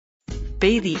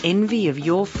Be the envy of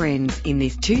your friends in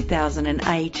this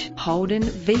 2008 Holden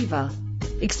Viva.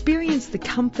 Experience the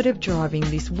comfort of driving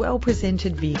this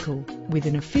well-presented vehicle with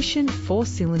an efficient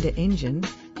 4-cylinder engine.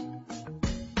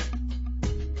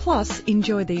 Plus,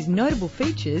 enjoy these notable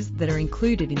features that are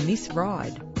included in this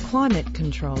ride: climate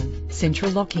control,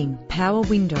 central locking, power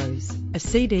windows, a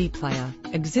CD player,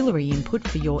 auxiliary input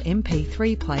for your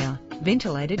MP3 player,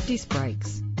 ventilated disc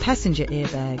brakes, passenger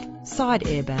airbag, side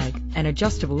airbag, and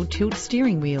adjustable tilt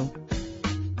steering wheel.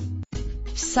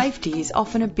 Safety is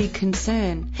often a big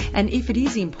concern, and if it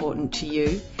is important to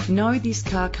you, know this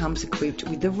car comes equipped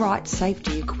with the right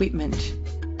safety equipment.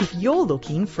 If you're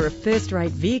looking for a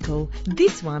first-rate vehicle,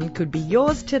 this one could be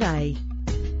yours today.